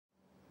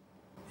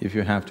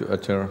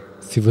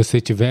Se você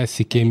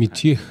tivesse que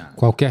emitir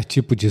qualquer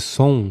tipo de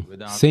som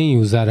sem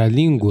usar a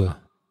língua,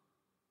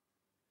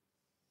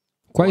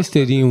 quais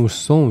seriam os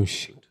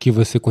sons que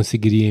você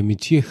conseguiria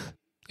emitir?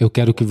 Eu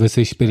quero que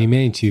você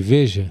experimente e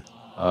veja.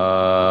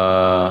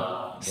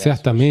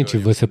 Certamente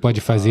você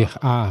pode fazer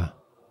A.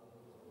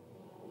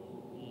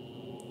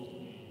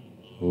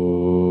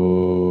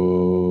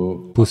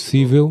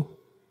 Possível?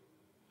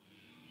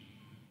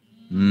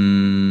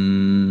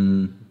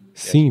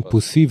 Sim,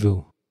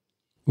 possível.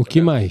 O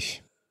que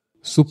mais?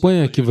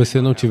 Suponha que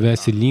você não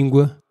tivesse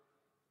língua.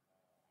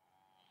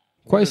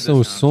 Quais são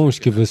os sons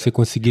que você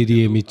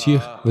conseguiria emitir?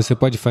 Você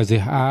pode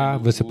fazer A,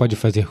 você pode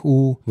fazer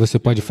U, você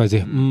pode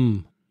fazer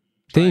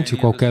Tente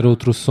qualquer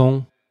outro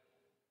som.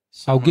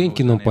 Alguém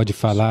que não pode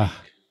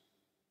falar,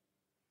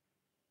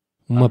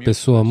 uma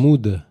pessoa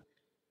muda,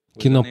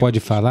 que não pode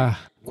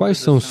falar, quais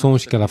são os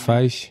sons que ela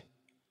faz?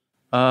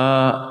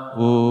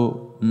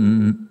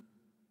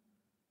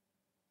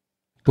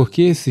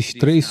 Porque esses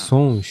três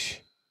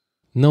sons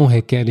não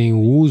requerem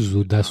o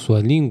uso da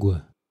sua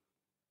língua.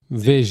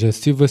 Veja,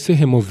 se você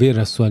remover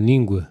a sua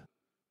língua,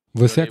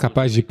 você é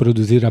capaz de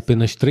produzir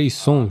apenas três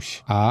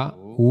sons, A,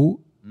 U,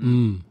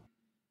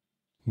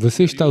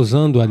 Você está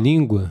usando a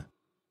língua,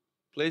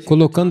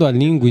 colocando a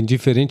língua em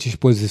diferentes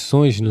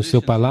posições no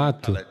seu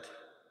palato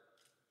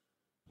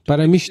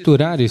para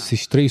misturar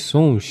esses três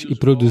sons e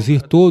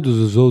produzir todos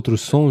os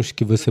outros sons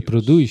que você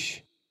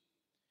produz.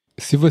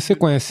 Se você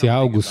conhece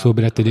algo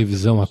sobre a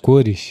televisão a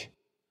cores,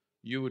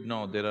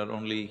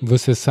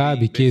 você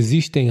sabe que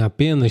existem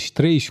apenas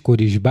três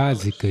cores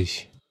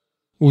básicas.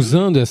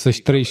 Usando essas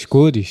três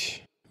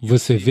cores,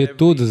 você vê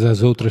todas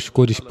as outras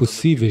cores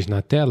possíveis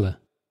na tela.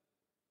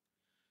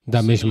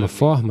 Da mesma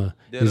forma,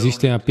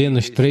 existem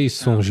apenas três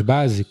sons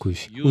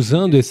básicos.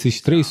 Usando esses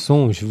três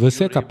sons,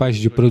 você é capaz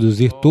de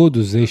produzir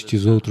todos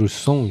estes outros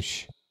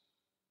sons.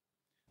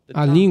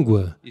 A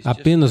língua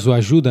apenas o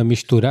ajuda a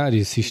misturar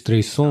esses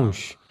três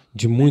sons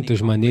de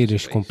muitas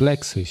maneiras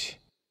complexas.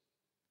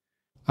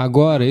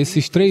 Agora,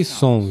 esses três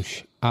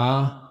sons,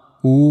 A,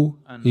 U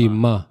e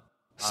Ma,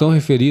 são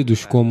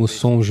referidos como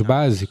sons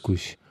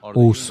básicos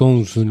ou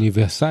sons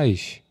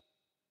universais,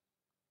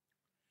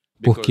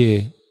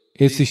 porque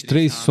esses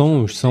três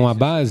sons são a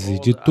base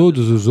de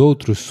todos os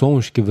outros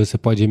sons que você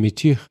pode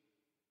emitir.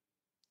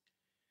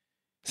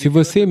 Se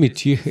você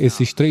emitir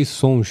esses três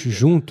sons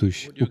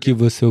juntos, o que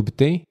você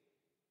obtém?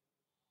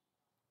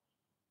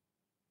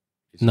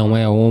 Não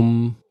é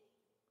Om.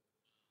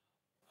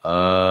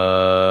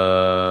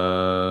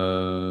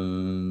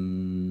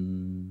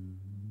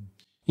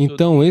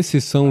 Então,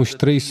 esses são os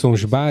três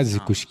sons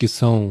básicos que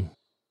são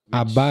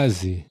a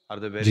base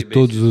de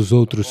todos os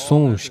outros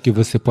sons que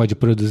você pode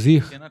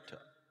produzir.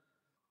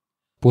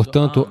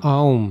 Portanto,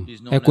 Aum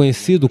é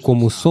conhecido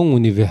como o som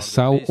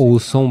universal ou o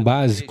som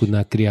básico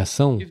na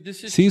criação.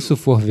 Se isso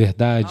for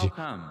verdade,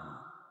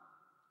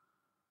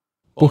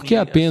 por que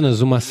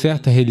apenas uma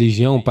certa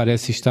religião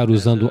parece estar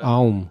usando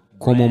Aum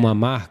como uma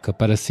marca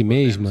para si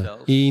mesma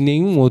e em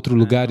nenhum outro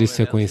lugar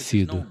isso é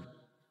conhecido?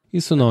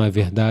 Isso não é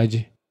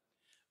verdade.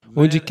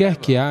 Onde quer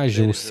que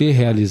haja um ser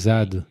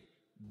realizado,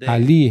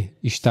 ali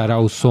estará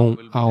o som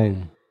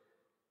Aum.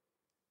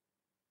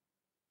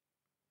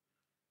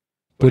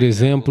 Por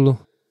exemplo,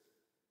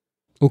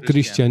 o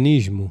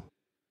cristianismo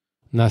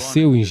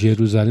nasceu em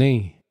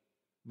Jerusalém,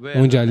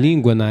 onde a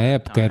língua na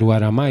época era o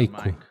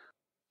aramaico.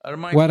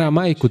 O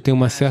aramaico tem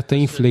uma certa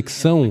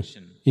inflexão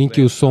em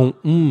que o som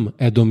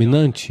é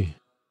dominante.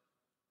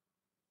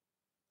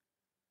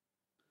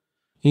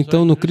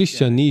 Então, no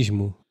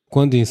cristianismo,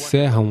 quando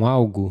encerram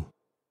algo,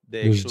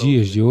 nos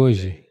dias de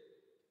hoje,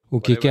 o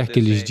que quer que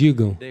eles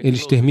digam,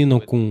 eles terminam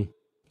com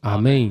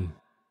Amém.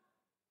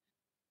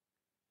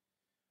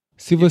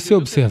 Se você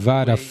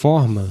observar a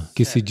forma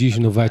que se diz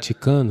no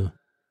Vaticano,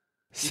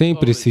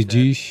 sempre se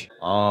diz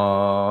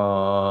Amém.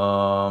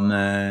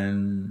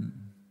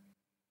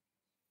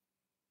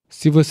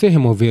 Se você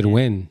remover o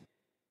N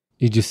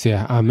e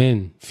disser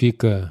Amém,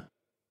 fica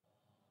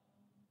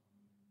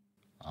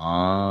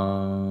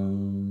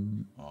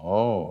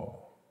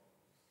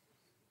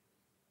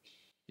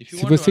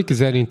Se você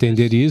quiser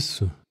entender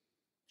isso,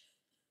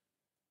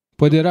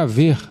 poderá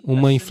ver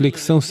uma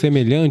inflexão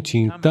semelhante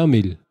em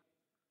Tamil.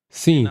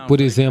 Sim, por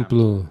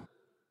exemplo,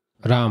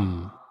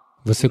 Ram.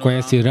 Você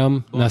conhece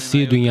Ram,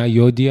 nascido em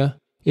Ayodhya?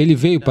 Ele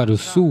veio para o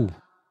sul.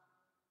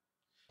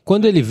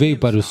 Quando ele veio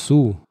para o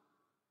sul,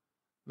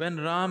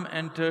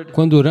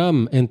 quando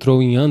Ram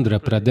entrou em Andhra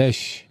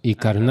Pradesh e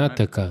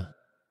Karnataka,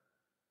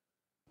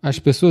 as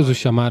pessoas o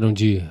chamaram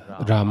de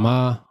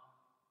Rama.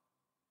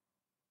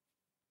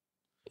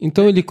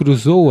 Então ele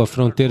cruzou a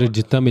fronteira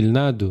de Tamil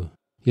Nadu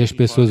e as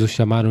pessoas o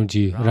chamaram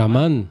de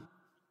Raman.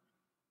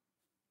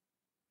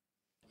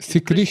 Se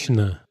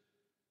Krishna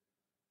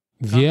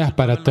vier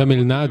para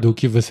Tamil Nadu, o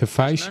que você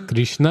faz?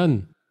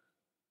 Krishnan.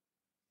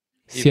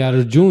 Se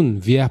Arjun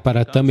vier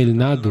para Tamil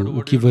Nadu,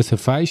 o que você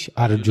faz?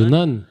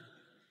 Arjunan.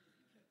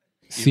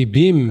 Se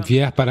Bhim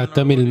vier para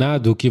Tamil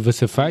Nadu, o que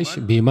você faz?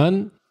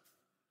 Bhiman.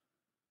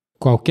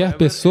 Qualquer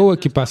pessoa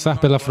que passar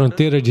pela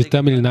fronteira de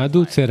Tamil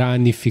Nadu será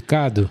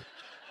anificado.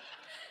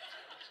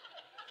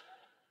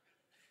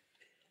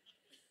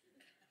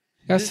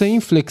 Essa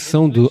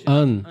inflexão do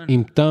an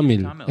em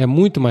Tamil é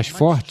muito mais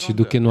forte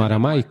do que no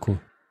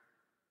aramaico.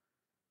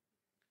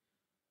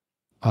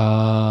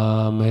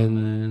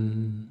 Amen.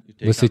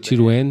 Você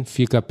tira o N,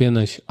 fica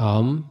apenas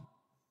Am.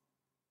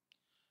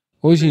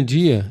 Hoje em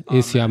dia,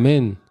 esse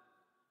Amen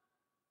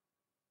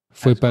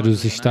foi para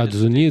os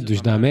Estados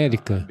Unidos da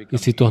América e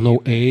se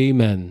tornou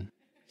Amen.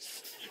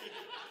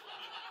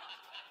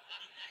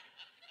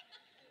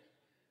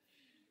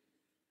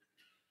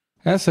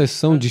 Essas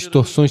são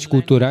distorções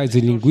culturais e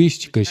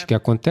linguísticas que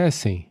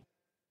acontecem.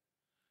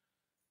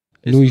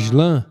 No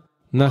Islã,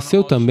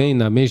 nasceu também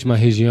na mesma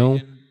região,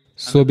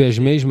 sob as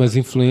mesmas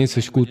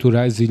influências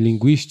culturais e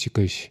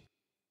linguísticas.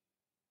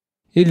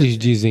 Eles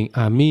dizem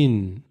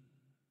Amin.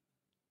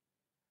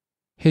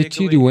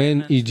 Retire o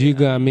N e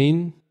diga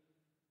Amin.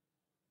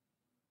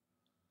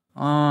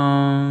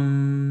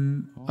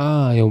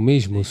 É o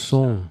mesmo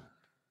som.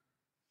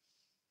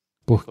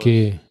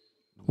 Porque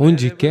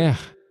onde quer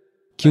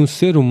que um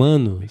ser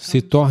humano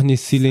se torne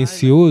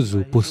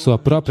silencioso por sua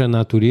própria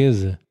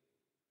natureza,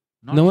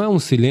 não é um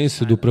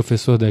silêncio do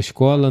professor da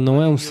escola,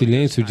 não é um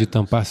silêncio de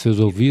tampar seus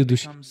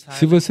ouvidos.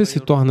 Se você se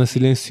torna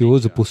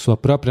silencioso por sua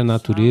própria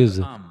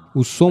natureza,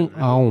 o som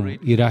Aum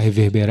irá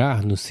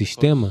reverberar no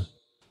sistema,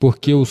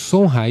 porque o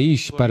som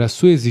raiz para a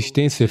sua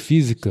existência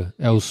física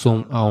é o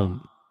som Aum.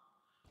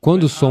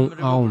 Quando o som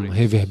Aum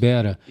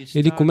reverbera,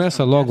 ele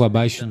começa logo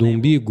abaixo do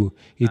umbigo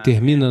e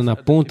termina na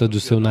ponta do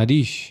seu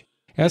nariz.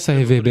 Essa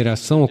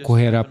reverberação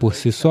ocorrerá por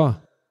si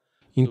só.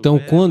 Então,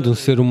 quando um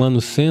ser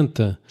humano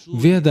senta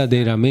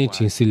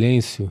verdadeiramente em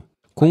silêncio,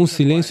 com um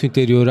silêncio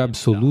interior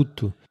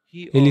absoluto,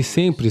 ele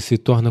sempre se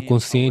torna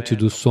consciente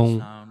do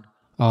som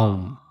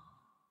Aum.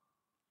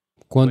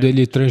 Quando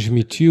ele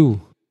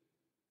transmitiu,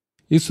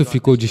 isso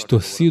ficou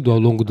distorcido ao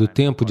longo do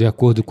tempo de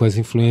acordo com as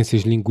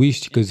influências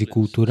linguísticas e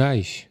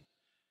culturais.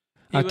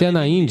 Até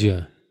na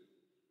Índia,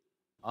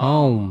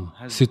 Aum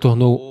se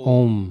tornou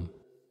Om.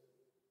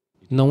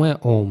 Não é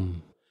Om.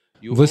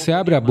 Você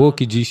abre a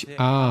boca e diz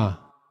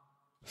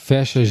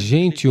fecha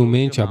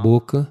gentilmente a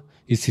boca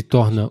e se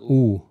torna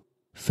U.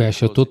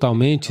 Fecha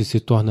totalmente e se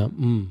torna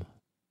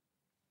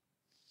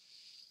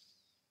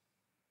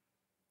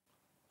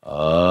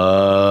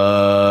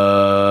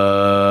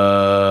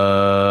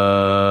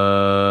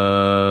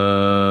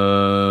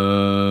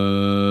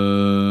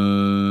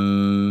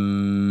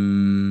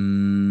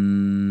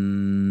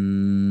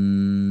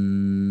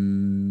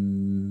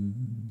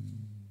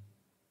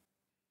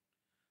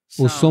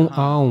O som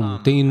Aum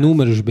tem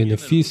inúmeros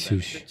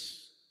benefícios.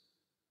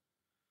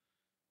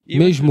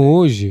 Mesmo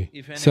hoje,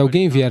 se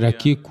alguém vier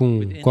aqui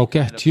com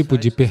qualquer tipo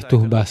de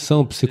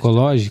perturbação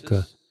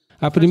psicológica,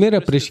 a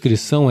primeira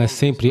prescrição é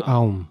sempre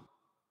Aum.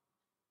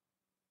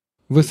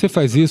 Você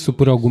faz isso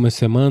por algumas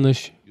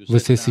semanas,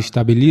 você se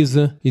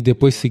estabiliza e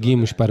depois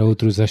seguimos para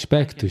outros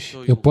aspectos.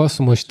 Eu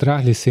posso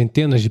mostrar-lhe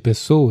centenas de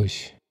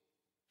pessoas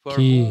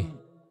que,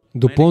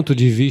 do ponto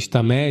de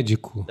vista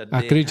médico,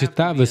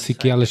 acreditava-se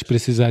que elas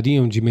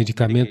precisariam de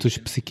medicamentos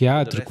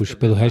psiquiátricos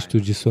pelo resto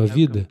de sua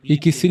vida e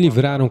que se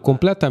livraram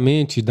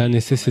completamente da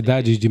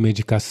necessidade de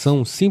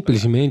medicação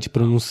simplesmente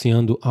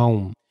pronunciando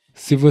Aum.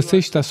 Se você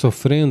está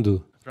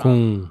sofrendo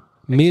com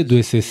medo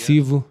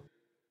excessivo,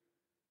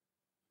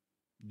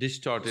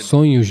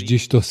 sonhos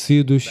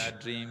distorcidos,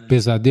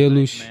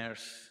 pesadelos,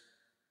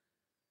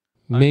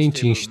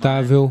 mente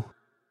instável,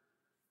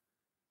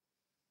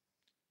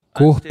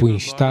 corpo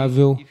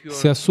instável,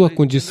 se a sua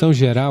condição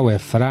geral é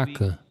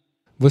fraca,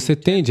 você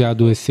tende a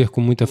adoecer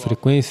com muita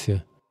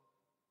frequência,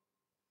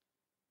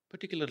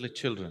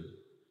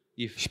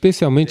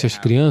 especialmente as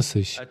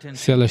crianças,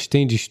 se elas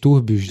têm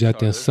distúrbios de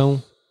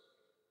atenção.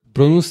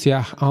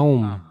 Pronunciar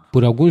Aum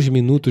por alguns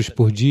minutos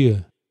por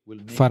dia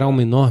fará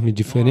uma enorme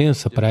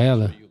diferença para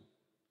ela.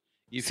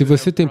 Se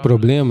você tem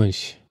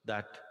problemas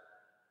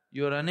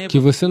que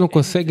você não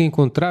consegue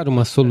encontrar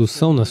uma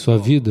solução na sua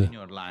vida,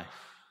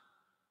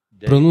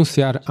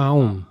 pronunciar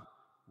Aum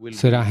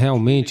será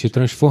realmente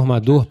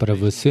transformador para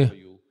você.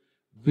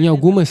 Em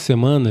algumas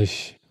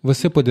semanas,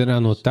 você poderá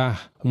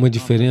notar uma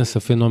diferença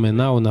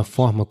fenomenal na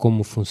forma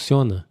como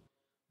funciona,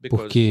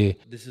 porque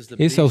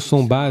esse é o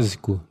som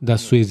básico da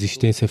sua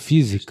existência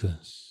física.